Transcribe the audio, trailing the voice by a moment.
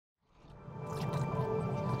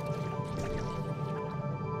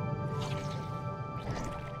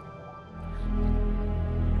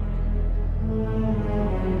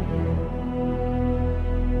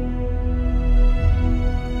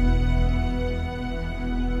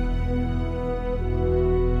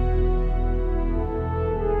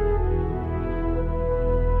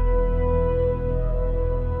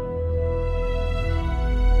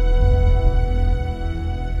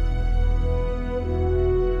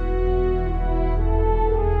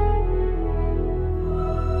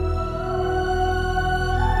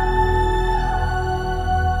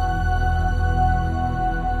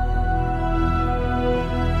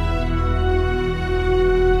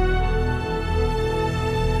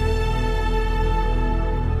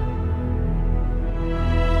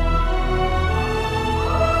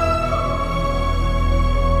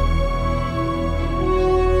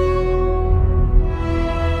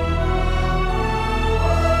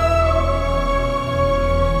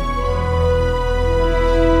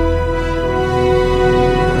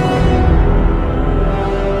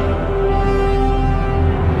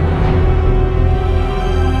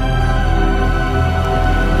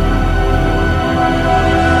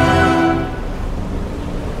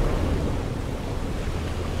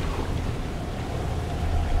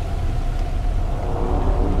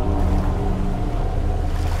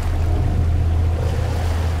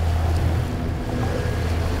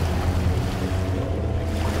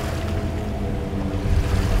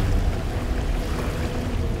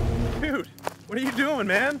are you doing,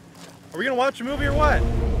 man? Are we gonna watch a movie or what?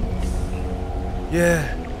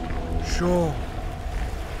 Yeah, sure.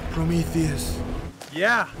 Prometheus.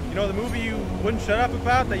 Yeah, you know the movie you wouldn't shut up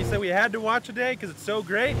about that you said we had to watch today because it's so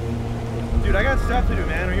great? Dude, I got stuff to do,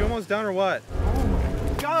 man. Are you almost done or what? Oh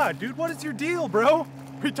my God, dude, what is your deal, bro?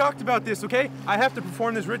 We talked about this, okay? I have to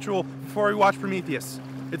perform this ritual before we watch Prometheus.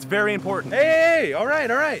 It's very important. Hey, all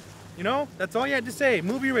right. You know, that's all you had to say.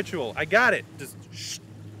 Movie ritual. I got it. Just shh.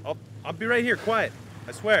 I'll be right here, quiet.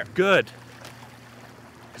 I swear. Good.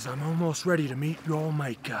 Because I'm almost ready to meet your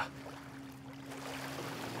maker.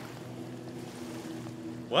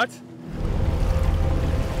 What?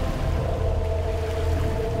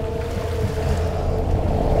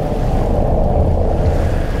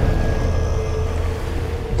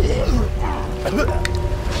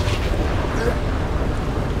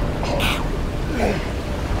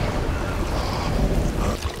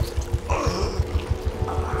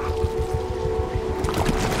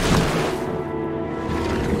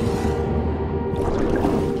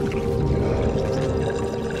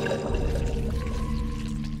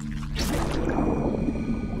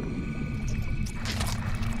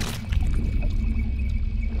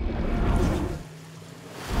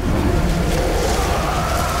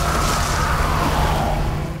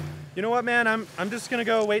 You know what, man? I'm just gonna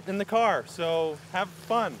go wait in the car, so have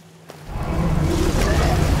fun.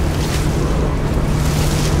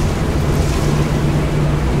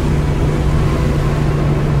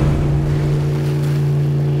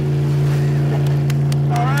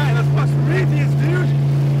 All right, let's watch Prometheus, dude.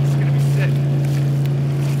 It's gonna be sick.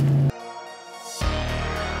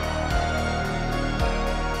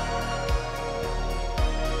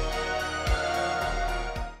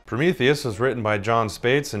 Prometheus was written by John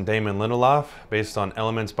Spates and Damon Lindelof, based on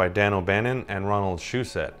elements by Dan O'Bannon and Ronald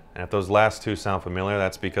Shusett. And if those last two sound familiar,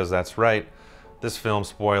 that's because that's right. This film,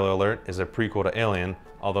 spoiler alert, is a prequel to Alien,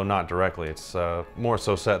 although not directly. It's more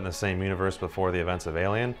so set in the same universe before the events of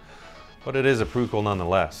Alien, but it is a prequel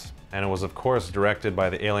nonetheless. And it was of course directed by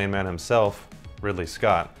the Alien man himself, Ridley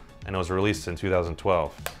Scott, and it was released in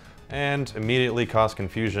 2012. And immediately caused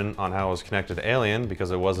confusion on how it was connected to Alien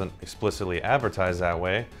because it wasn't explicitly advertised that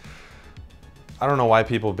way. I don't know why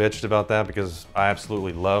people bitched about that because I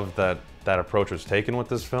absolutely loved that that approach was taken with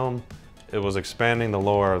this film. It was expanding the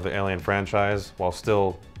lore of the Alien franchise while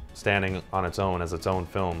still standing on its own as its own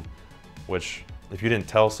film, which if you didn't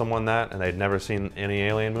tell someone that and they'd never seen any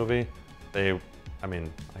Alien movie, I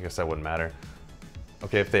guess that wouldn't matter.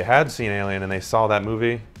 Okay, if they had seen Alien and they saw that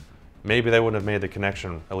movie, maybe they wouldn't have made the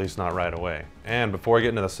connection, at least not right away. And before I get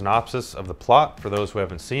into the synopsis of the plot, for those who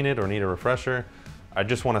haven't seen it or need a refresher, I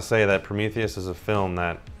just want to say that Prometheus is a film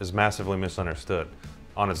that is massively misunderstood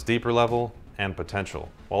on its deeper level and potential,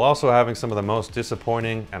 while also having some of the most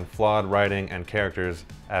disappointing and flawed writing and characters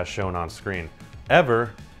as shown on screen,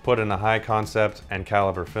 ever put in a high concept and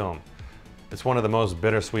caliber film. It's one of the most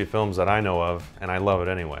bittersweet films that I know of, and I love it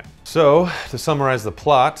anyway. So, to summarize the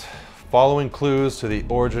plot, following clues to the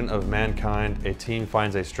origin of mankind, a team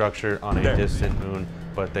finds a structure on a distant moon,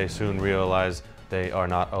 but they soon realize they are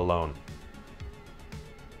not alone.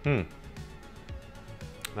 Now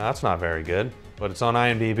that's not very good, but it's on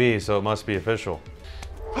IMDb, so it must be official.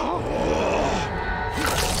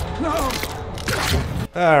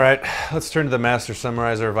 Alright, let's turn to the master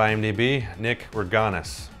summarizer of IMDb, Nick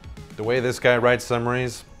Reganis. The way this guy writes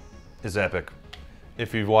summaries is epic.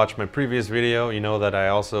 If you've watched my previous video, you know that I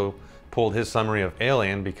also pulled his summary of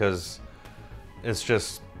Alien because it's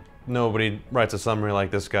just nobody writes a summary like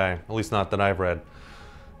this guy, at least not that I've read.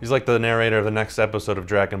 He's like the narrator of the next episode of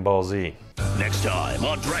Dragon Ball Z. Next time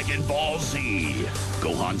on Dragon Ball Z,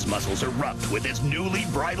 Gohan's muscles erupt with his newly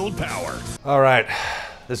bridled power. Alright,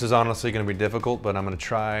 this is honestly going to be difficult, but I'm going to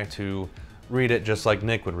try to read it just like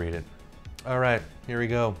Nick would read it. Alright, here we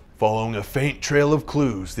go. Following a faint trail of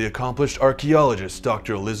clues, the accomplished archaeologist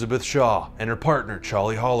Dr. Elizabeth Shaw and her partner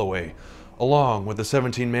Charlie Holloway, along with the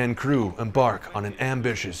 17-man crew, embark on an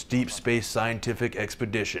ambitious deep space scientific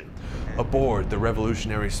expedition. Aboard the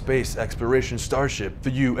revolutionary space exploration starship, the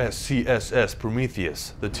USCSS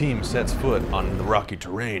Prometheus, the team sets foot on the rocky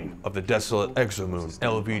terrain of the desolate exomoon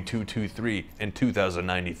LV-223 in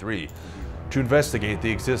 2093 to investigate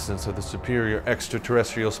the existence of the superior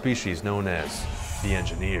extraterrestrial species known as the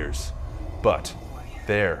Engineers. But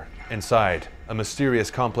there, inside a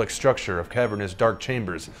mysterious complex structure of cavernous dark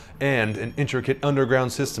chambers and an intricate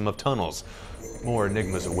underground system of tunnels, more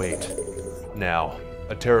enigmas await. Now,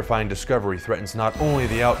 a terrifying discovery threatens not only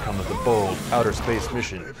the outcome of the bold outer space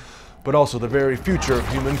mission, but also the very future of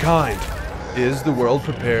humankind. Is the world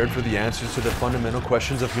prepared for the answers to the fundamental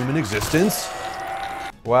questions of human existence?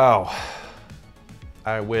 Wow.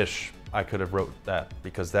 I wish I could have wrote that,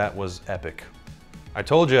 because that was epic. I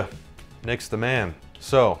told you, Nick's the man.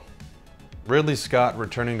 So, Ridley Scott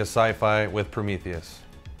returning to sci-fi with Prometheus.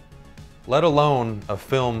 Let alone a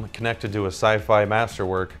film connected to a sci-fi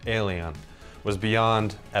masterwork, Alien, was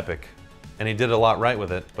beyond epic. And he did a lot right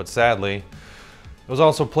with it, but sadly, it was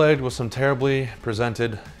also plagued with some terribly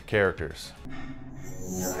presented characters.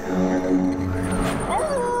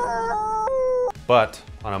 But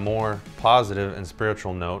on a more positive and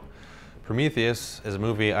spiritual note, Prometheus is a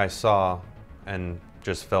movie I saw and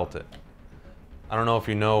just felt it. I don't know if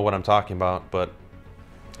you know what I'm talking about, but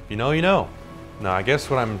if you know, you know. No, I guess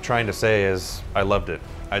what I'm trying to say is I loved it.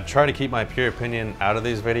 I try to keep my pure opinion out of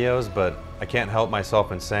these videos, but I can't help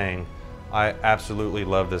myself in saying I absolutely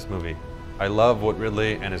love this movie. I love what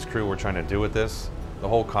Ridley and his crew were trying to do with this. The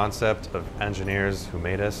whole concept of engineers who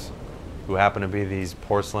made us, who happen to be these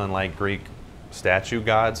porcelain-like Greek statue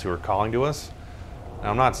gods who are calling to us. Now,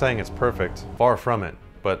 I'm not saying it's perfect, far from it,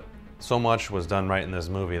 but so much was done right in this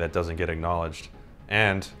movie that doesn't get acknowledged.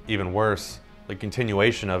 And even worse, the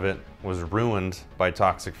continuation of it was ruined by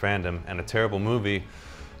toxic fandom and a terrible movie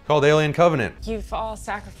called Alien Covenant. You've all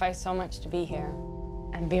sacrificed so much to be here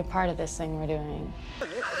and be a part of this thing we're doing.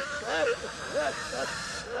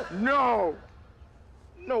 No!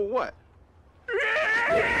 No what?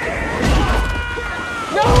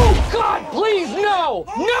 No! God, please, no!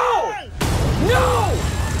 No! No!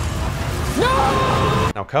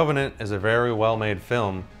 No! Now, Covenant is a very well-made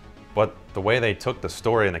film, but the way they took the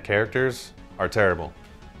story and the characters are terrible.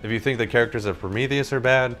 If you think the characters of Prometheus are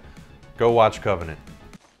bad, go watch Covenant.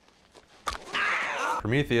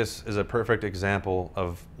 Prometheus is a perfect example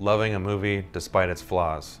of loving a movie despite its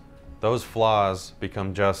flaws. Those flaws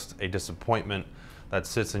become just a disappointment that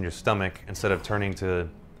sits in your stomach instead of turning to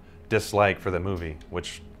dislike for the movie,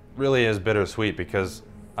 which really is bittersweet because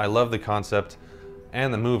I love the concept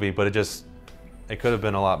and the movie, but it could have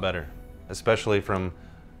been a lot better, especially from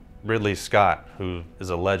Ridley Scott, who is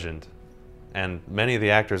a legend. And many of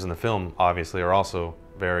the actors in the film, obviously, are also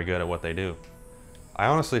very good at what they do. I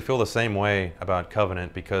honestly feel the same way about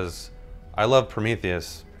Covenant because I love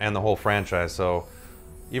Prometheus and the whole franchise, so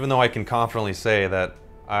even though I can confidently say that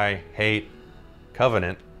I hate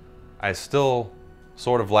Covenant, I still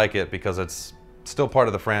sort of like it because it's still part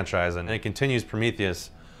of the franchise and it continues Prometheus,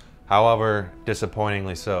 however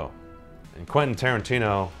disappointingly so. And Quentin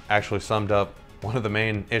Tarantino actually summed up one of the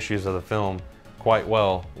main issues of the film quite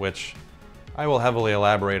well, which I will heavily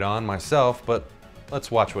elaborate on myself, but let's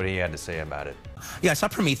watch what he had to say about it. Yeah, I saw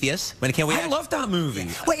Prometheus when it came. I loved that movie.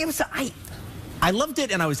 Well, it was I loved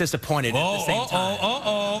it and I was disappointed at the same time.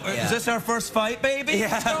 Yeah. Is this our first fight, baby? Yeah.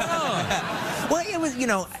 What's going on? Well, it was, you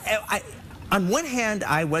know, on one hand,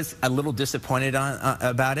 I was a little disappointed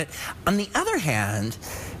about it. On the other hand,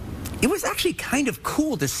 it was actually kind of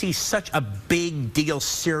cool to see such a big deal,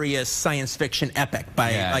 serious science fiction epic by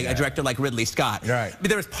a director like Ridley Scott. Right. But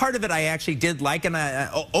there was part of it I actually did like, and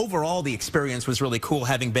overall the experience was really cool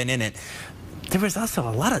having been in it. There was also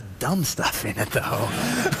a lot of dumb stuff in it, though.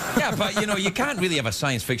 Yeah, but you know, you can't really have a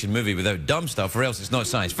science fiction movie without dumb stuff, or else it's not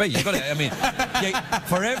science fiction. You've got to, I mean,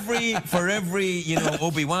 for every you know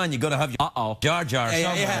Obi-Wan, you got to have your Jar Jar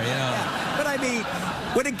somewhere, you know. But I mean,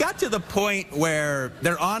 when it got to the point where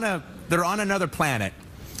they're on another planet,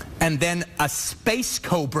 and then a space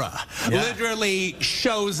cobra literally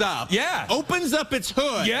shows up, opens up its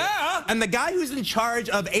hood, and the guy who's in charge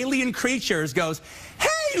of alien creatures goes,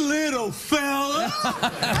 "Hey, little fella,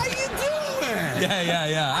 how you doing?"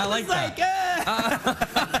 Yeah. I like that.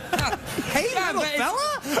 Hey, little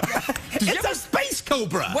fella, it's a space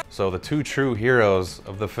cobra. So the two true heroes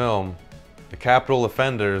of the film, the capital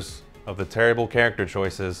offenders of the terrible character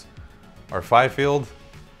choices, are Fifield,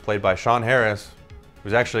 played by Sean Harris,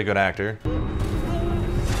 who's actually a good actor,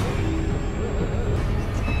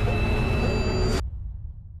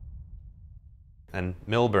 and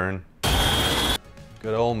Milburn,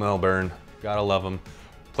 good old Milburn, gotta love him,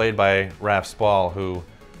 played by Raph Spall, who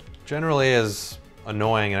generally is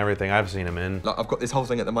annoying in everything I've seen him in. Like, I've got this whole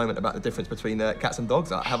thing at the moment about the difference between cats and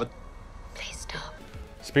dogs. I have a... Please stop.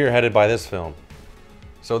 Spearheaded by this film.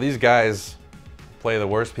 So these guys play the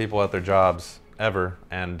worst people at their jobs ever,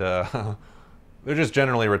 and they're just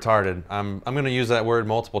generally retarded. I'm gonna use that word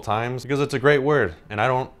multiple times because it's a great word, and I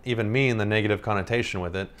don't even mean the negative connotation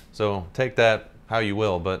with it, so take that how you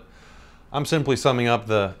will, but I'm simply summing up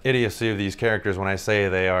the idiocy of these characters when I say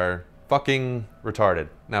they are fucking retarded.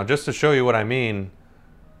 Now, just to show you what I mean,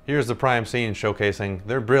 here's the prime scene showcasing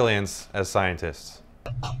their brilliance as scientists.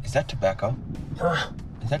 Is that tobacco? Huh?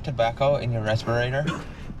 Is that tobacco in your respirator?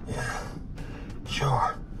 Yeah,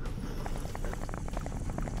 sure.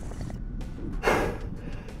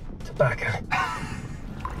 back at it?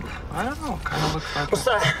 I don't know. Kind of looks like. What's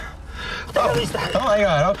that? What the hell is that? Oh my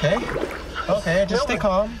God. Okay. Okay. Just stay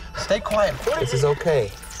calm. Stay quiet. This is okay.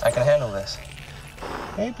 I can handle this.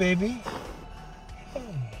 Hey, baby.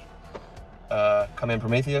 Hey. Come in,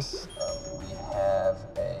 Prometheus. We have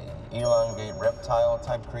a elongate reptile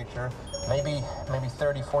type creature, maybe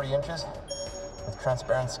 30, 40 inches, with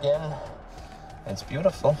transparent skin. It's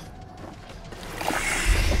beautiful.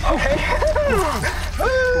 Okay.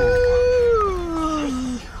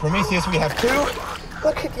 Prometheus, we have two.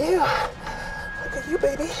 Look at you. Look at you,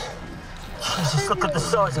 baby. Jesus, look at the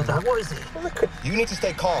size of that. What is it? Look at you. Need to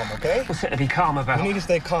stay calm, okay? What's it to be calm about? You need to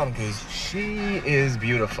stay calm, because she is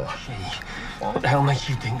beautiful. She. What the hell makes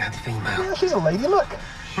you think that's female? Yeah, she's a lady. Look.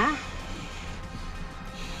 Huh?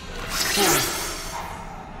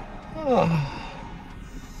 Oh.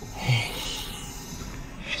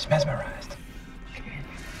 She's mesmerized. Come here.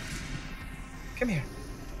 Come here.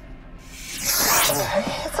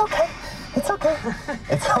 It's okay. It's okay.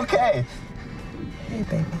 It's okay. Hey,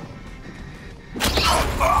 baby.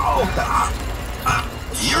 Oh!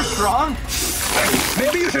 You're strong.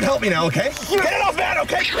 Maybe you should help me now, okay? Get it off, man,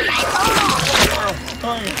 okay? Come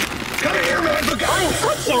here, man. Look out.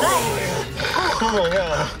 Oh my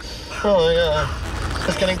God. Oh my God.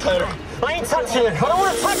 It's getting tighter. I ain't touching it. I don't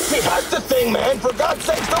want to touch it. Touch the thing, man. For God's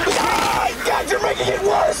sake, don't be. Ah, God, you're making it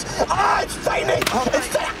worse. Ah, it's tightening. It's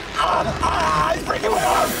tightening. Ah, it's breaking my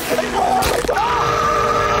arm. It's my arm.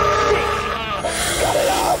 Cut it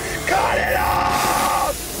off. Cut it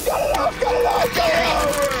off. Cut it off. Cut it off. Cut it off.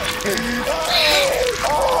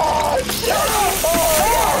 Oh, shut up.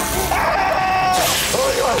 Oh,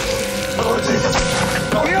 God. Oh, Jesus.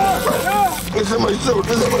 Oh, yeah. It's in my suit.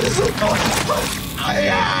 It's in my suit.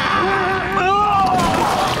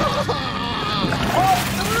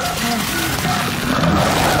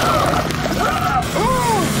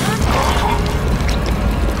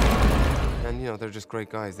 And you know, they're just great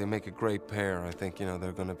guys. They make a great pair. I think, you know,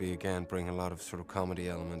 they're going to be, again, bring a lot of sort of comedy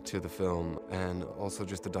element to the film, and also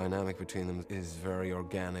just the dynamic between them is very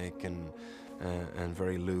organic and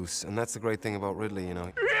very loose. And that's the great thing about Ridley, you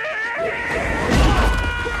know.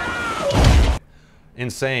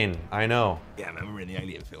 Insane, I know. Yeah, man, we're in the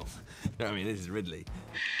Alien film. I mean, this is Ridley.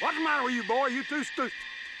 What's the matter with you, boy? You too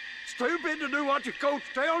stupid to do what your coach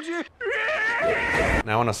tells you?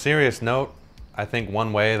 Now, on a serious note, I think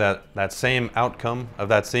one way that same outcome of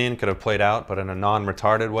that scene could have played out, but in a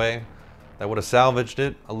non-retarded way, that would have salvaged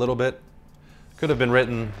it a little bit. Could have been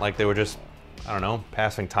written like they were just, I don't know,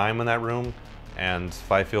 passing time in that room, and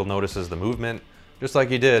Fifield notices the movement, just like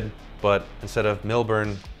he did, but instead of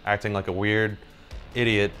Milburn acting like a weird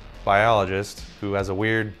idiot biologist who has a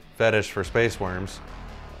weird fetish for space worms,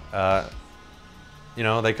 you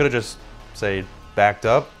know, they could have just, say, backed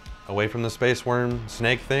up away from the space worm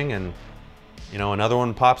snake thing, and, you know, another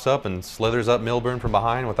one pops up and slithers up Milburn from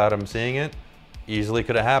behind without him seeing it. Easily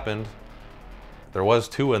could have happened. There was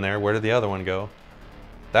two in there. Where did the other one go?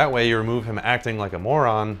 That way you remove him acting like a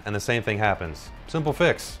moron and the same thing happens. Simple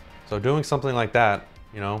fix. So doing something like that,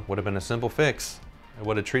 you know, would have been a simple fix. It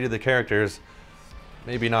would have treated the characters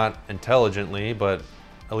maybe not intelligently, but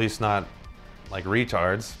at least not like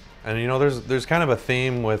retards. And you know, there's kind of a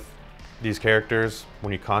theme with these characters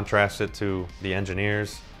when you contrast it to the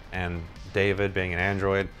engineers and David being an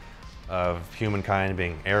android, of humankind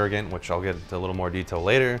being arrogant, which I'll get into a little more detail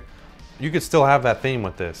later. You could still have that theme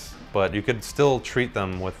with this, but you could still treat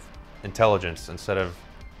them with intelligence instead of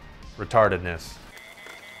retardedness.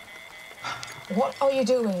 What are you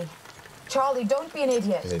doing? Charlie, don't be an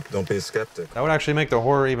idiot. Hey, don't be a skeptic. That would actually make the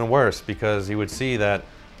horror even worse, because you would see that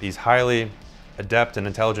these highly adept and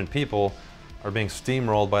intelligent people are being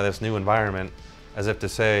steamrolled by this new environment, as if to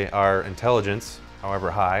say our intelligence, however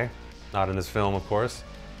high, not in this film of course,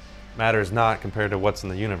 matters not compared to what's in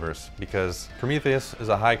the universe, because Prometheus is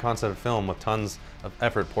a high concept film with tons of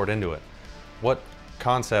effort poured into it. What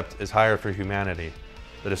concept is higher for humanity?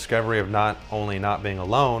 The discovery of not only not being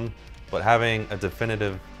alone, but having a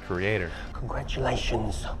definitive creator.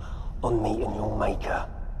 Congratulations on meeting your maker.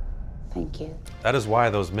 Thank you. That is why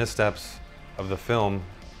those missteps of the film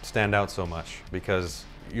stand out so much, because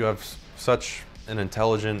you have such an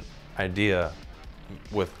intelligent idea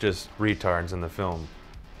with just retards in the film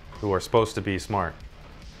who are supposed to be smart.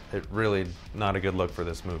 It really not a good look for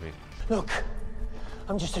this movie. Look,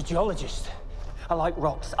 I'm just a geologist. I like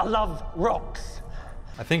rocks. I love rocks.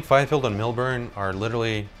 I think Fifield and Milburn are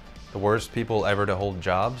literally the worst people ever to hold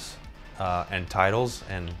jobs and titles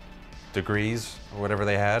and degrees or whatever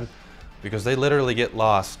they had, because they literally get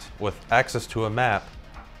lost with access to a map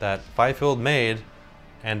that Fifield made,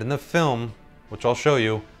 and in the film, which I'll show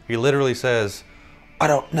you, he literally says, I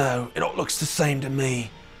don't know. It all looks the same to me.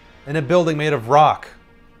 In a building made of rock.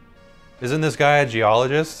 Isn't this guy a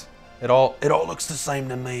geologist? It all looks the same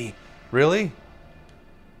to me. Really?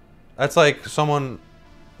 That's like someone,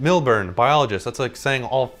 Milburn, biologist. That's like saying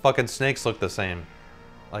all fucking snakes look the same.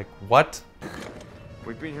 Like, what?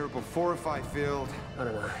 We've been here before, Fifield. I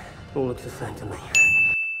don't know. It all looks the same to me.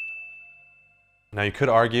 Now you could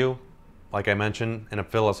argue, like I mentioned, in a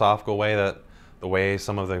philosophical way that the way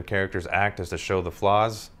some of the characters act is to show the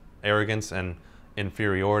flaws, arrogance, and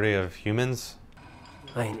inferiority of humans.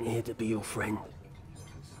 I ain't here to be your friend.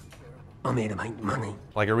 I'm here to make money.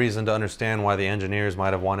 Like a reason to understand why the engineers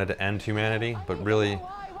might have wanted to end humanity, but really,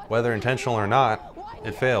 whether intentional or not,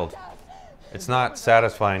 it failed. It's not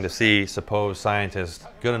satisfying to see supposed scientists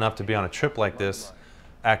good enough to be on a trip like this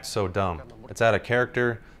act so dumb. It's out of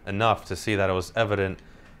character enough to see that it was evident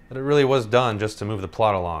that it really was done just to move the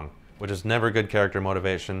plot along, which is never good character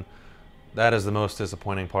motivation. That is the most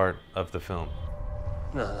disappointing part of the film.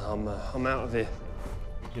 No, I'm out of here.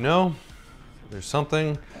 You know, there's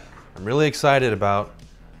something I'm really excited about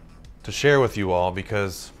to share with you all,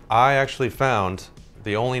 because I actually found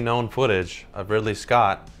the only known footage of Ridley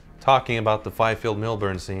Scott talking about the Fifield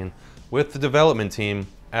Milburn scene with the development team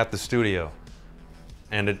at the studio.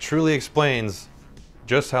 And it truly explains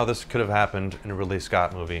just how this could have happened in a Ridley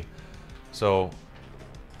Scott movie. So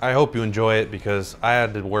I hope you enjoy it, because I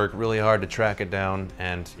had to work really hard to track it down,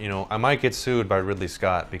 and you know, I might get sued by Ridley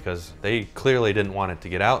Scott because they clearly didn't want it to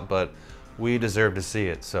get out, but we deserve to see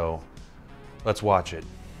it, so let's watch it.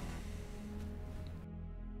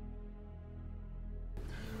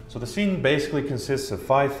 So the scene basically consists of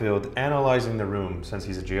Fifield analyzing the room, since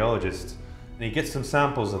he's a geologist, and he gets some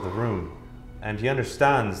samples of the room, and he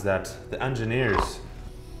understands that the engineers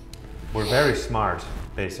were very smart,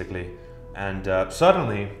 basically. And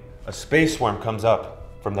suddenly, a space worm comes up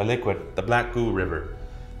from the liquid, the Black Goo River.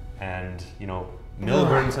 And, you know,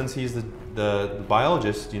 Milburn, since he's the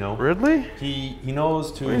biologist, you know, Ridley? He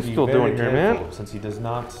knows to What are you be still very doing here, careful, man? since he does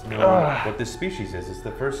not know what this species is. It's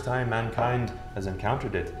the first time mankind has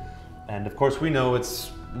encountered it. And of course we know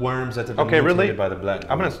it's worms that have been mutated Ridley, by the Black Goo.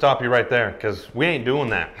 I'm gonna stop you right there, because we ain't doing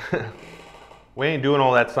that. We ain't doing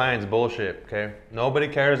all that science bullshit, okay? Nobody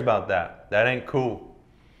cares about that. That ain't cool.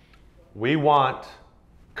 We want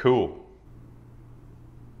cool.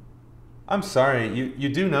 I'm sorry, you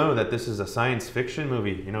do know that this is a science fiction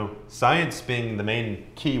movie, you know, science being the main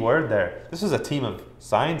key word there. This is a team of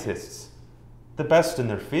scientists, the best in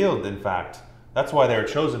their field, in fact. That's why they were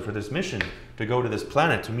chosen for this mission, to go to this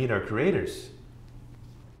planet to meet our creators.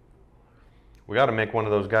 We gotta make one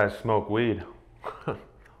of those guys smoke weed.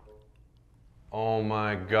 Oh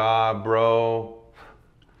my God, bro.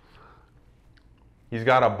 He's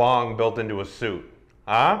got a bong built into a suit.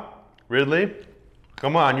 Huh? Ridley?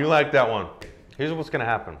 Come on, you like that one. Here's what's gonna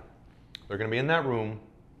happen. They're gonna be in that room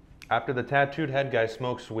after the tattooed head guy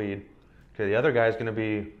smokes weed. Okay, the other guy's gonna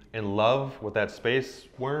be in love with that space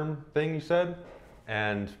worm thing you said,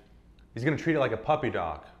 and he's gonna treat it like a puppy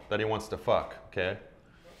dog that he wants to fuck, okay?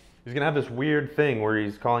 He's gonna have this weird thing where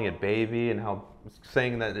he's calling it baby and how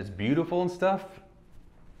saying that it's beautiful and stuff.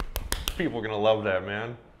 People are gonna love that,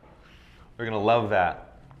 man. They're gonna love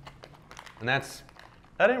that. And that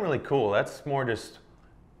ain't really cool. That's more just,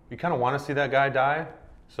 you kind of want to see that guy die,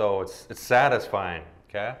 so it's satisfying,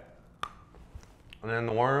 okay? And then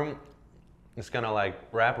the worm is gonna like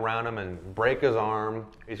wrap around him and break his arm.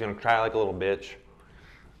 He's gonna cry like a little bitch,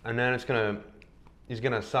 and then he's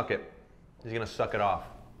gonna suck it. He's gonna suck it off.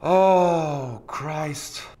 Oh,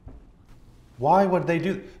 Christ. Why would they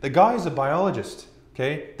do? The guy's a biologist,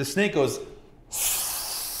 okay? The snake goes,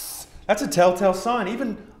 that's a telltale sign.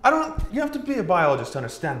 Even, you have to be a biologist to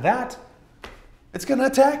understand that. It's gonna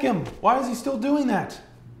attack him. Why is he still doing that?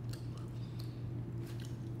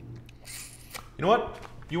 You know what?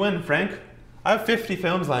 You win, Frank. I have 50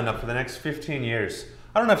 films lined up for the next 15 years.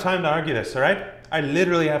 I don't have time to argue this, all right? I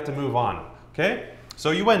literally have to move on, okay?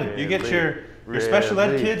 So you win. You get your special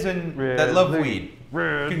ed kids and that love weed.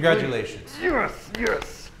 Congratulations. Yes,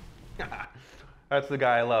 yes. That's the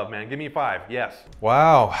guy I love, man. Give me 5, yes.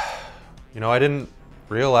 Wow. You know, I didn't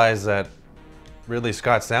realize that Ridley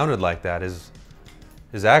Scott sounded like that.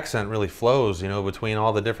 His accent really flows, you know, between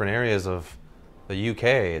all the different areas of the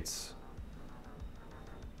UK.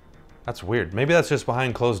 That's weird. Maybe that's just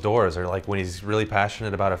behind closed doors, or like when he's really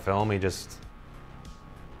passionate about a film, he just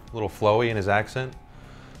a little flowy in his accent.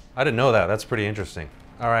 I didn't know that. That's pretty interesting.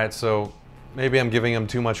 All right, so maybe I'm giving him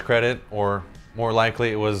too much credit, or more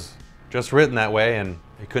likely it was just written that way and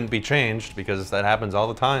it couldn't be changed, because that happens all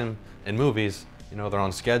the time in movies. You know, they're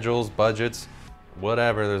on schedules, budgets,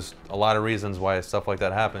 whatever. There's a lot of reasons why stuff like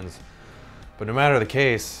that happens. But no matter the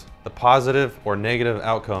case, the positive or negative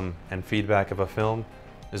outcome and feedback of a film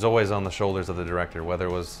is always on the shoulders of the director, whether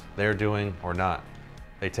it was their doing or not.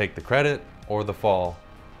 They take the credit or the fall,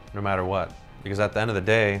 no matter what. Because at the end of the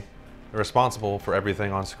day, they're responsible for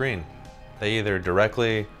everything on screen. They either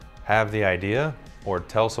directly have the idea or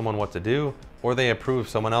tell someone what to do, or they approve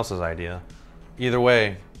someone else's idea. Either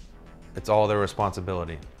way, it's all their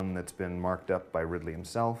responsibility. That's been marked up by Ridley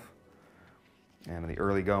himself. And in the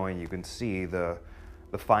early going, you can see the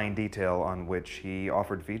fine detail on which he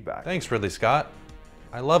offered feedback. Thanks, Ridley Scott.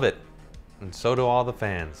 I love it. And so do all the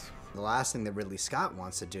fans. The last thing that Ridley Scott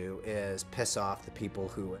wants to do is piss off the people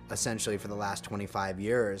who essentially for the last 25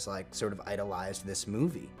 years like sort of idolized this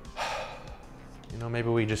movie. You know, maybe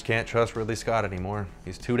we just can't trust Ridley Scott anymore.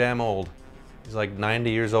 He's too damn old. He's like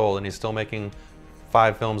 90 years old and he's still making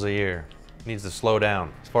 5 films a year. He needs to slow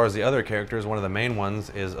down. As far as the other characters, one of the main ones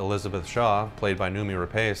is Elizabeth Shaw, played by Noomi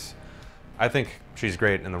Rapace. I think she's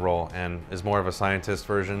great in the role and is more of a scientist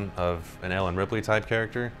version of an Ellen Ripley type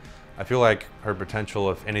character. I feel like her potential,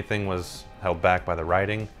 if anything, was held back by the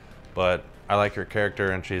writing, but I like her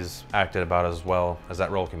character and she's acted about as well as that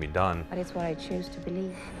role can be done. But it's what I choose to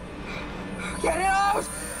believe. Get it out!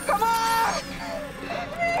 Come on!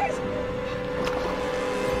 Please!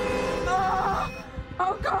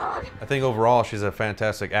 Oh, God! I think overall she's a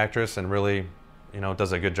fantastic actress and really, you know,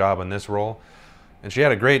 does a good job in this role. And she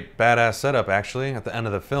had a great badass setup actually at the end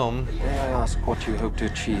of the film. May I ask what you hope to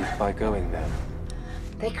achieve by going there?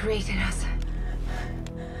 They created us.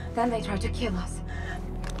 Then they tried to kill us.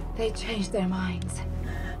 They changed their minds.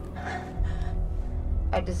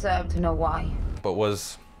 I deserve to know why. But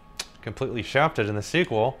was completely shafted in the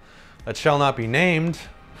sequel that shall not be named.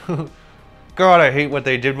 God, I hate what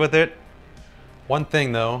they did with it. One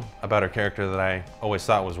thing though about her character that I always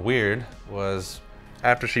thought was weird was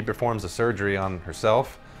after she performs the surgery on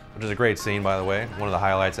herself, which is a great scene by the way, one of the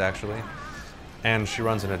highlights actually, and she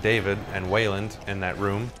runs into David and Weyland in that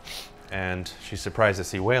room, and she's surprised to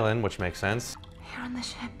see Weyland, which makes sense. Here on the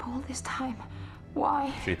ship all this time.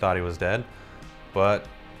 Why? She thought he was dead, but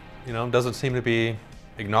you know, doesn't seem to be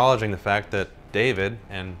acknowledging the fact that David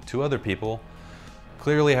and 2 other people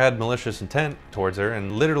clearly had malicious intent towards her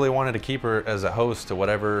and literally wanted to keep her as a host to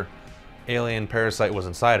whatever alien parasite was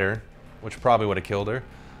inside her, which probably would have killed her.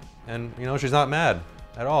 And you know, she's not mad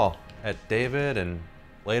at all at David and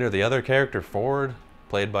later the other character, Ford,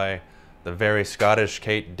 played by the very Scottish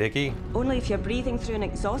Kate Dickie. Only if you're breathing through an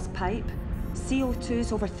exhaust pipe.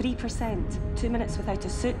 CO2's over 3%. 2 minutes without a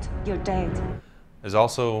suit, you're dead. Is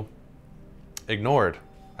also ignored.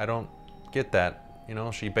 I don't get that. You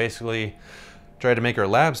know, she basically tried to make her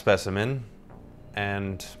lab specimen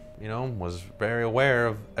and, you know, was very aware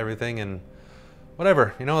of everything and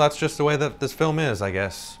whatever. You know, that's just the way that this film is, I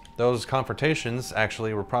guess. Those confrontations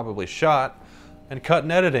actually were probably shot and cut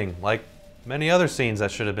in editing, like many other scenes that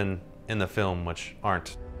should have been in the film, which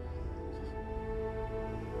aren't.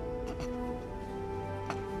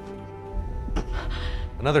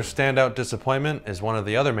 Another standout disappointment is one of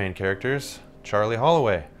the other main characters, Charlie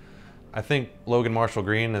Holloway. I think Logan Marshall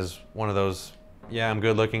Green is one of those, yeah, I'm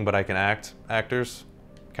good looking but I can act actors,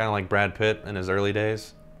 kind of like Brad Pitt in his early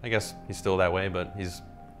days. I guess he's still that way, but he's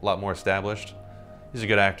a lot more established. He's a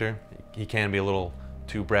good actor. He can be a little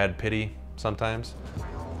too Brad Pitty sometimes.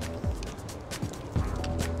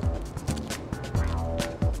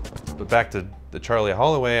 But back to the Charlie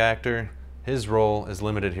Holloway actor, his role is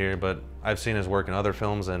limited here, but I've seen his work in other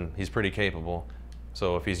films and he's pretty capable.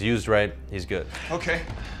 So if he's used right, he's good. Okay,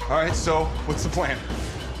 all right, so what's the plan?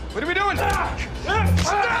 What are we doing?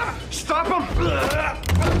 Stop him!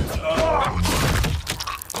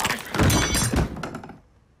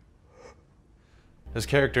 His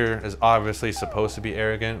character is obviously supposed to be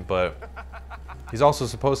arrogant, but he's also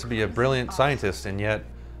supposed to be a brilliant scientist, and yet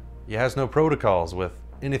he has no protocols with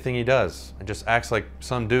anything he does and just acts like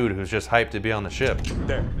some dude who's just hyped to be on the ship.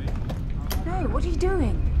 There. No, what are you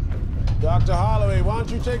doing? Dr. Holloway, why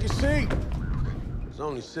don't you take a seat? There's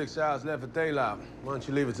only 6 hours left of daylight. Why don't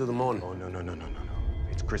you leave it till the morning? Oh, no.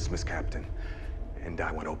 It's Christmas, Captain, and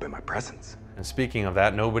I want to open my presents. And speaking of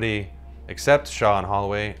that, nobody except Shaw and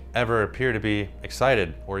Holloway ever appear to be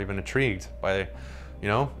excited or even intrigued by, you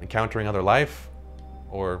know, encountering other life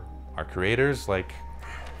or our creators. Like,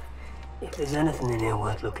 if there's anything in here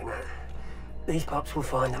worth looking at, these pups will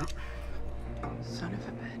find them. Son of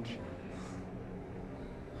a bitch.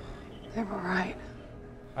 They were right.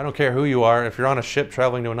 I don't care who you are, if you're on a ship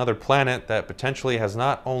traveling to another planet that potentially has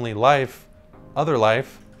not only life, other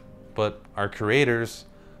life, but our creators,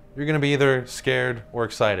 you're gonna be either scared or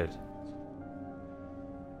excited.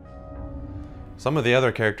 Some of the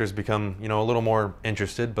other characters become, you know, a little more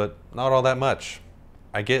interested, but not all that much.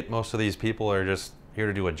 I get most of these people are just here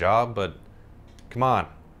to do a job, but come on.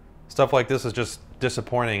 Stuff like this is just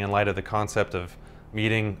disappointing in light of the concept of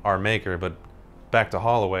meeting our maker. But back to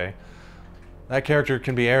Holloway. That character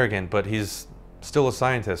can be arrogant, but he's still a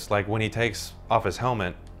scientist. Like when he takes off his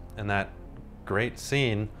helmet in that great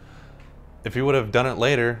scene, if he would have done it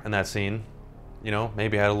later in that scene, you know,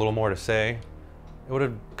 maybe had a little more to say, it would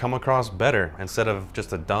have come across better instead of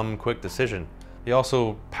just a dumb, quick decision. He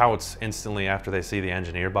also pouts instantly after they see the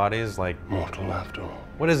engineer bodies, like, mortal after all.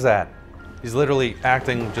 What is that? He's literally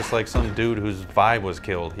acting just like some dude whose vibe was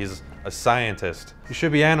killed. He's a scientist. He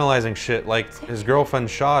should be analyzing shit like his girlfriend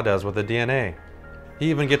Shaw does with the DNA. He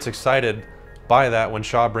even gets excited by that when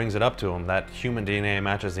Shaw brings it up to him, that human DNA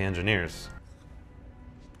matches the engineers.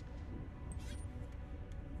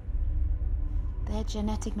 Their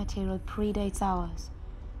genetic material predates ours.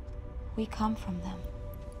 We come from them.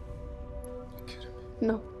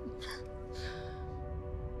 No.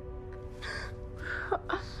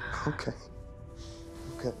 Okay.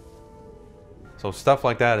 Okay. So stuff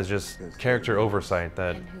like that is just character oversight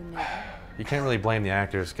that you can't really blame the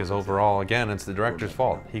actors, because overall, again, it's the director's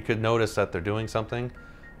fault. He could notice that they're doing something,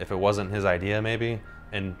 if it wasn't his idea maybe,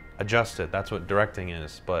 and adjust it. That's what directing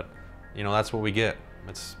is. But, you know, that's what we get.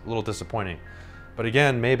 It's a little disappointing. But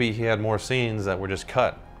again, maybe he had more scenes that were just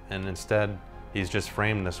cut, and instead he's just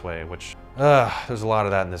framed this way, which, there's a lot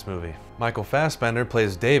of that in this movie. Michael Fassbender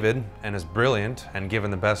plays David and is brilliant and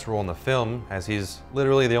given the best role in the film, as he's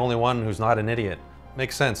literally the only one who's not an idiot.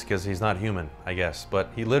 Makes sense because he's not human, I guess,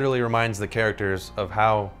 but he literally reminds the characters of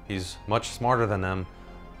how he's much smarter than them,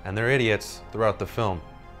 and they're idiots throughout the film.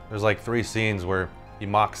 There's like 3 scenes where he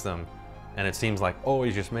mocks them, and it seems like, oh,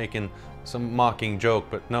 he's just making some mocking joke,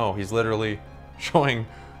 but no, he's literally showing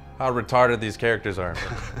how retarded these characters are.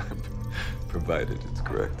 Provided it's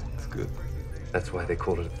correct, it's good. That's why they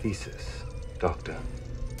call it a thesis, Doctor.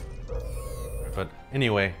 But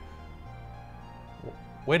anyway,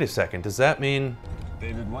 wait a second, does that mean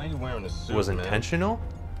David, why are you wearing a suit, it was intentional?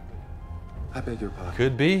 I beg your pardon.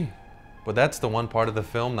 Could be, but that's the one part of the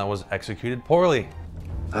film that was executed poorly.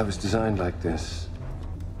 I was designed like this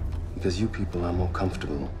because you people are more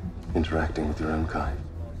comfortable interacting with your own kind.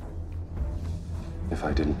 If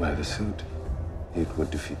I didn't wear the suit, it would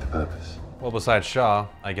defeat the purpose. Well, besides Shaw,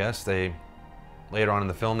 I guess, later on in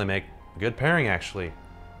the film, they make a good pairing, actually.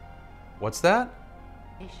 What's that?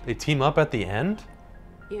 They team up at the end?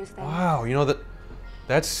 Wow, you know,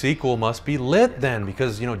 that sequel must be lit then,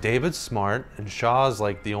 because, you know, David's smart, and Shaw's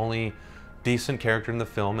like the only decent character in the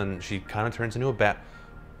film, and she kind of turns into a bat.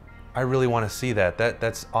 I really want to see that.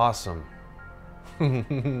 That's awesome.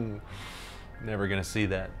 Never gonna see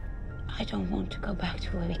that. I don't want to go back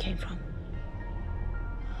to where we came from.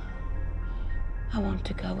 I want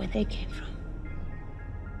to go where they came from.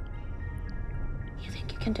 You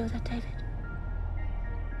think you can do that, David?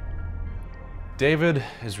 David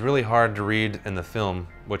is really hard to read in the film,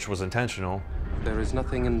 which was intentional. There is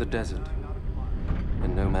nothing in the desert,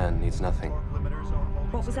 and no man needs nothing.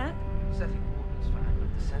 What was that?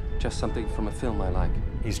 Just something from a film I like.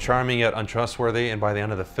 He's charming yet untrustworthy, and by the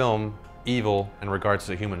end of the film, evil in regards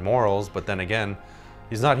to human morals, but then again,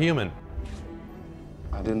 he's not human.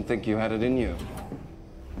 I didn't think you had it in you.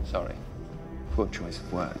 Sorry. Poor choice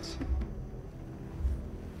of words.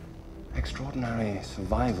 Extraordinary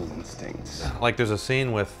survival instincts. Like there's a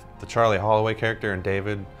scene with the Charlie Holloway character and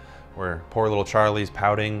David where poor little Charlie's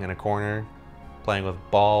pouting in a corner, playing with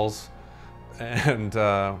balls, and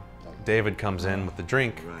David comes in with the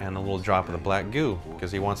drink and a little drop of the black goo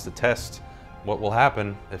because he wants to test what will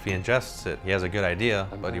happen if he ingests it. He has a good idea,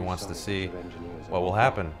 but he wants to see what will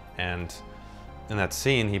happen. And in that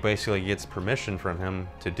scene, he basically gets permission from him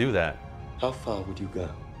to do that. How far would you go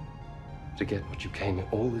to get what you came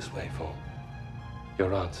all this way for?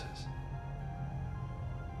 Your answers.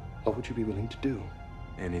 What would you be willing to do?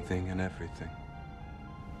 Anything and everything.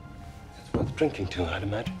 It's worth drinking to, I'd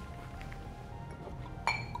imagine.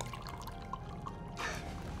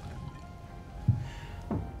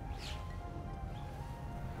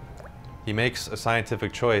 He makes a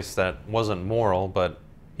scientific choice that wasn't moral, but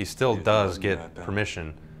he still does get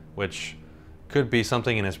permission, which could be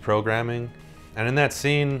something in his programming. And in that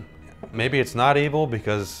scene, maybe it's not evil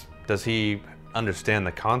because does he understand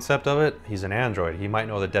the concept of it? He's an android. He might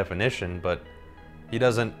know the definition, but he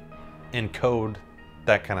doesn't encode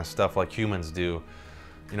that kind of stuff like humans do,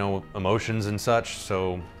 you know, emotions and such.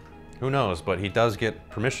 So who knows? But he does get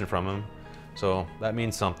permission from him. So that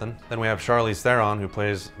means something. Then we have Charlize Theron, who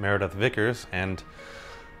plays Meredith Vickers, and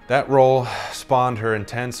That role spawned her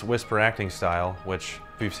intense whisper acting style, which,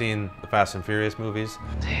 if you've seen the Fast and Furious movies,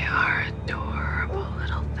 They are adorable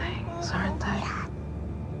little things, aren't they?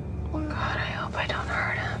 God, I hope I don't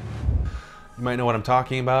hurt him. you might know what I'm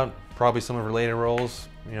talking about. Probably some of her later roles.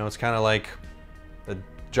 You know, it's kind of like the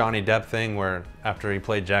Johnny Depp thing where after he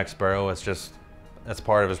played Jack Sparrow, it's just, that's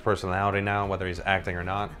part of his personality now, whether he's acting or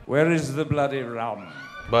not. Where is the bloody rum?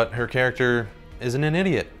 But her character isn't an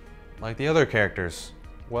idiot like the other characters.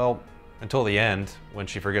 Well, until the end, when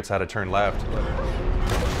she forgets how to turn left.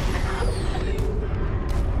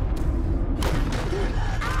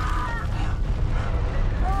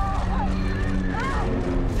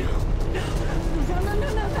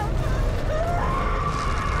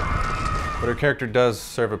 But her character does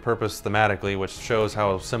serve a purpose thematically, which shows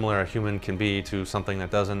how similar a human can be to something that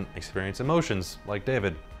doesn't experience emotions, like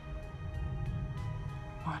David.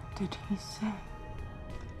 What did he say?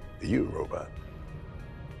 You, robot.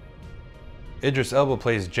 Idris Elba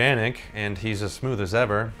plays Janik, and he's as smooth as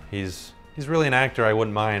ever. He's really an actor I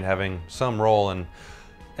wouldn't mind having some role in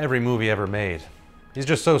every movie ever made. He's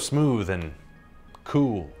just so smooth and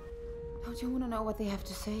cool. Don't you want to know what they have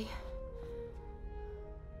to say?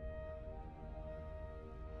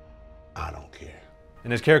 I don't care.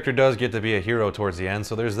 And his character does get to be a hero towards the end,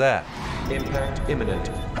 so there's that. Impact imminent.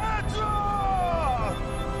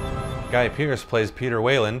 Guy Pearce plays Peter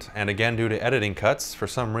Weyland, and again due to editing cuts, for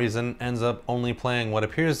some reason ends up only playing what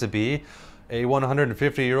appears to be a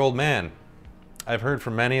 150-year-old man. I've heard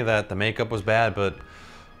from many that the makeup was bad, but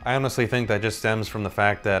I honestly think that just stems from the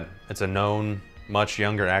fact that it's a known, much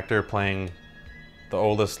younger actor playing the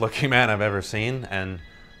oldest looking man I've ever seen, and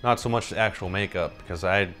not so much the actual makeup, because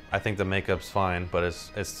I think the makeup's fine, but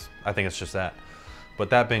I think it's just that. But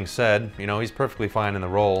that being said, you know, he's perfectly fine in the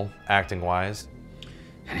role, acting-wise.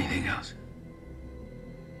 Anything else?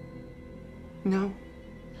 No.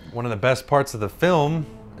 One of the best parts of the film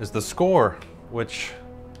is the score, which,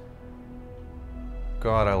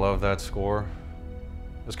 God, I love that score.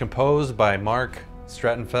 It was composed by Mark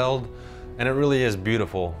Strattenfeld, and it really is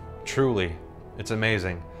beautiful, truly. It's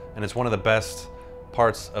amazing, and it's one of the best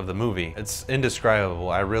parts of the movie. It's indescribable.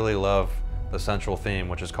 I really love the central theme,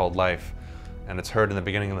 which is called Life, and it's heard in the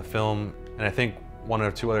beginning of the film, and I think one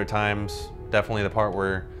or two other times, definitely the part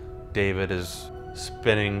where David is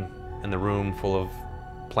spinning in the room full of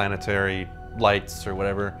planetary lights or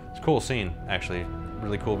whatever. It's a cool scene, actually.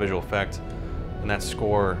 Really cool visual effect, and that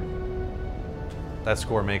score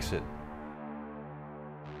makes it.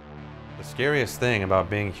 The scariest thing about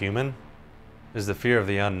being human is the fear of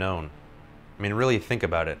the unknown. I mean, really think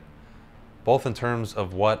about it, both in terms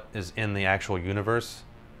of what is in the actual universe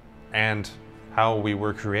and how we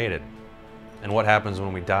were created and what happens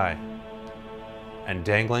when we die. And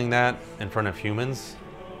dangling that in front of humans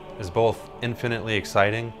is both infinitely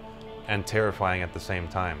exciting and terrifying at the same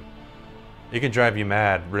time. It can drive you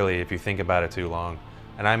mad, really, if you think about it too long.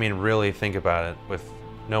 And I mean really think about it with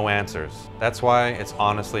no answers. That's why it's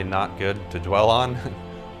honestly not good to dwell on,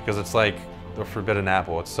 because it's like the forbidden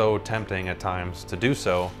apple. It's so tempting at times to do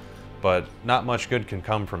so, but not much good can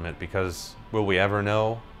come from it, because will we ever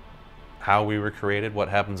know how we were created, what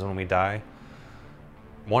happens when we die?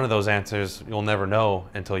 One of those answers you'll never know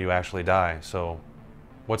until you actually die, so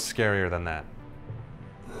what's scarier than that?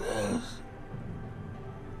 There's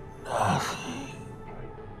nothing.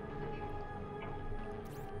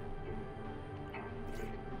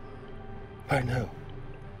 I know.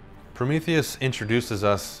 Prometheus introduces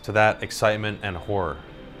us to that excitement and horror.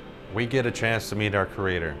 We get a chance to meet our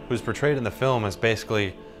creator, who's portrayed in the film as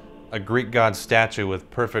basically a Greek god statue with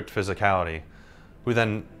perfect physicality, who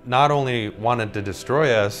then not only wanted to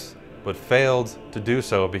destroy us, but failed to do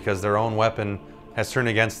so because their own weapon has turned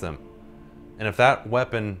against them. And if that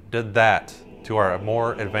weapon did that to our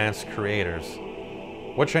more advanced creators,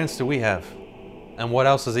 what chance do we have? And what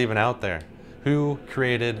else is even out there? Who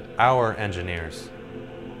created our engineers?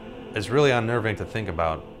 It's really unnerving to think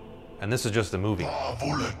about, and this is just a movie. What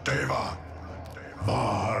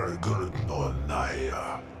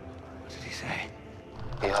did he say?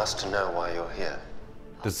 He asked to know why you're here.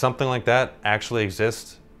 Does something like that actually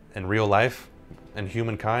exist in real life and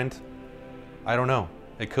humankind? I don't know.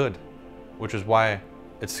 It could, which is why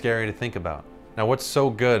it's scary to think about. Now, what's so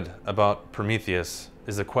good about Prometheus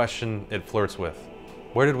is the question it flirts with.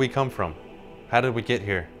 Where did we come from? How did we get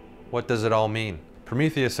here? What does it all mean?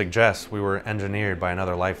 Prometheus suggests we were engineered by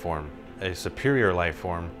another life form, a superior life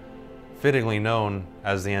form, fittingly known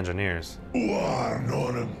as the Engineers. What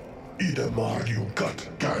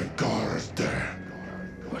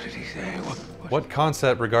did he say? What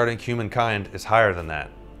concept regarding humankind is higher than that?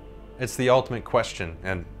 It's the ultimate question,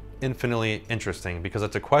 and infinitely interesting because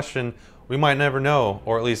it's a question we might never know,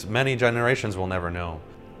 or at least many generations will never know.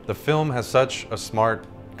 The film has such a smart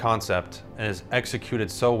concept and is executed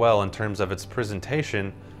so well in terms of its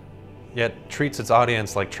presentation, yet treats its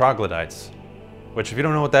audience like troglodytes. Which, if you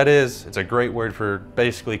don't know what that is, it's a great word for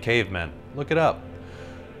basically cavemen. Look it up.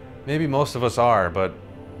 Maybe most of us are, but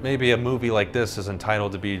maybe a movie like this is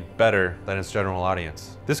entitled to be better than its general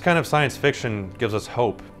audience. This kind of science fiction gives us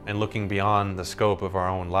hope and looking beyond the scope of our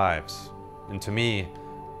own lives. And to me,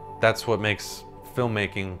 that's what makes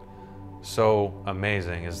filmmaking so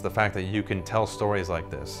amazing, is the fact that you can tell stories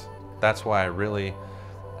like this. That's why I really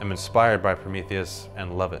am inspired by Prometheus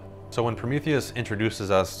and love it. So when Prometheus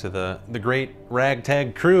introduces us to the great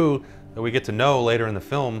ragtag crew that we get to know later in the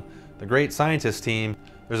film, the great scientist team,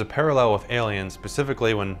 there's a parallel with Alien,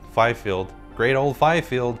 specifically when Fifield, great old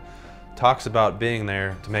Fifield, talks about being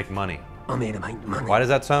there to make money. I'm here to make money. Why does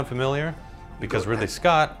that sound familiar? Because Ridley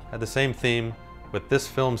Scott had the same theme with this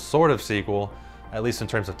film's sort of sequel, at least in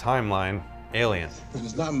terms of timeline, Alien.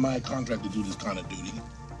 It's not my contract to do this kind of duty.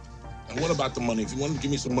 And what about the money? If you want to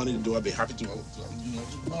give me some money to do, I'd be happy to.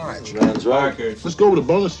 All right. Let's go with the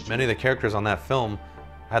bonus. Many of the characters on that film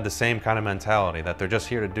had the same kind of mentality, that they're just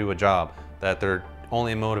here to do a job, that they're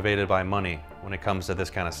only motivated by money when it comes to this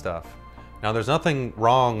kind of stuff. Now, there's nothing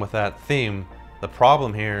wrong with that theme. The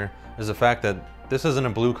problem here is the fact that this isn't a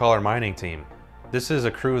blue-collar mining team. This is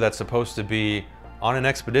a crew that's supposed to be on an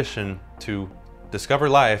expedition to discover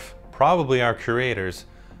life, probably our creators,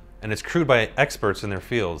 and it's crewed by experts in their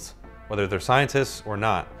fields, whether they're scientists or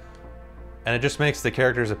not. And it just makes the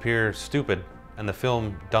characters appear stupid and the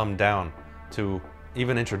film dumbed down to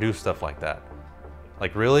even introduce stuff like that.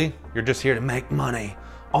 Like, really? You're just here to make money.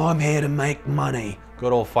 I'm here to make money.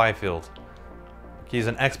 Good old Fifield. He's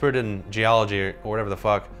an expert in geology or whatever the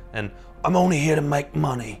fuck, and I'm only here to make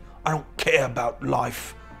money. I don't care about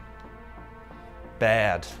life.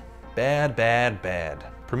 Bad. Bad, bad, bad.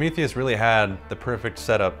 Prometheus really had the perfect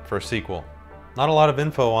setup for a sequel. Not a lot of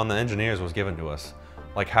info on the engineers was given to us.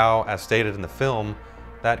 Like how, as stated in the film,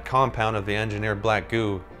 that compound of the engineered black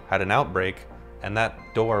goo had an outbreak, and that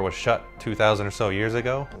door was shut 2,000 or so years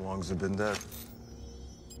ago. How long has it been dead?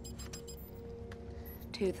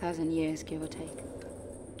 2,000 years, give or take.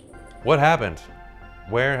 What happened?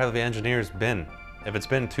 Where have the engineers been? If it's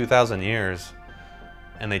been 2,000 years,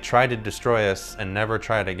 and they tried to destroy us and never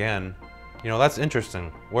tried again, you know, that's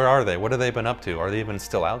interesting. Where are they? What have they been up to? Are they even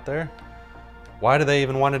still out there? Why do they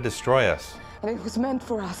even want to destroy us? And it was meant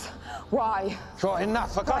for us. Why? Sure,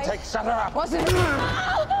 enough. For God's sake, shut her up. Was it?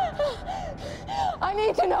 I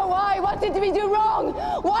need to know why. What did we do wrong?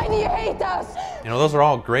 Why do you hate us? You know, those are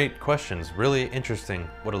all great questions. Really interesting.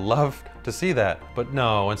 Would have loved to see that. But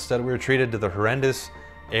no, instead we were treated to the horrendous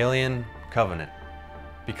alien covenant.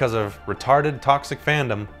 Because of retarded, toxic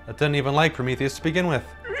fandom that didn't even like Prometheus to begin with.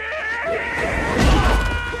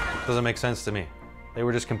 Doesn't make sense to me. They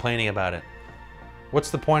were just complaining about it.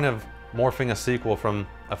 What's the point of morphing a sequel from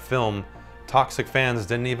a film toxic fans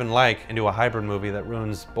didn't even like into a hybrid movie that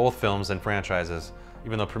ruins both films and franchises?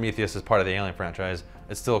 Even though Prometheus is part of the Alien franchise,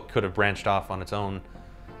 it still could have branched off on its own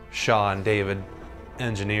Shaw and David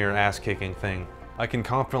engineer ass-kicking thing. I can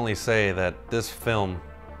confidently say that this film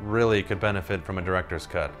really could benefit from a director's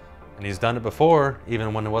cut. And he's done it before,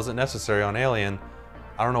 even when it wasn't necessary on Alien.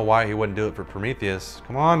 I don't know why he wouldn't do it for Prometheus.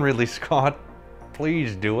 Come on, Ridley Scott,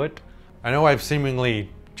 please do it. I know I've seemingly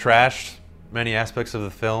trashed many aspects of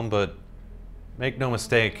the film, but make no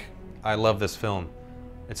mistake, I love this film.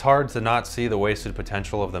 It's hard to not see the wasted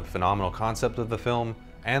potential of the phenomenal concept of the film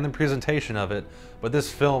and the presentation of it, but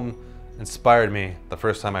this film inspired me the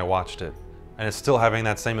first time I watched it, and it's still having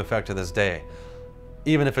that same effect to this day,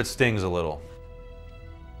 even if it stings a little.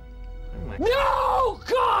 No,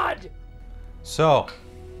 God! So,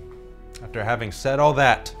 after having said all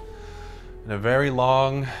that, in a very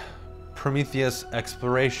long Prometheus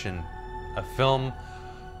exploration, a film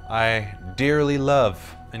I dearly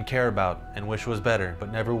love and care about and wish was better,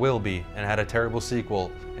 but never will be, and had a terrible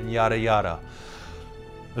sequel, and yada yada.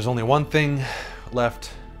 There's only one thing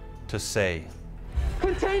left to say.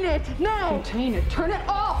 Contain it, now! Contain it, turn it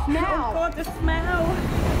off, now! Oh God, the smell!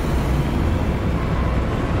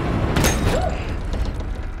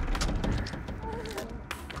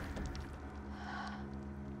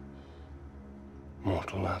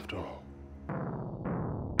 Mortal after all.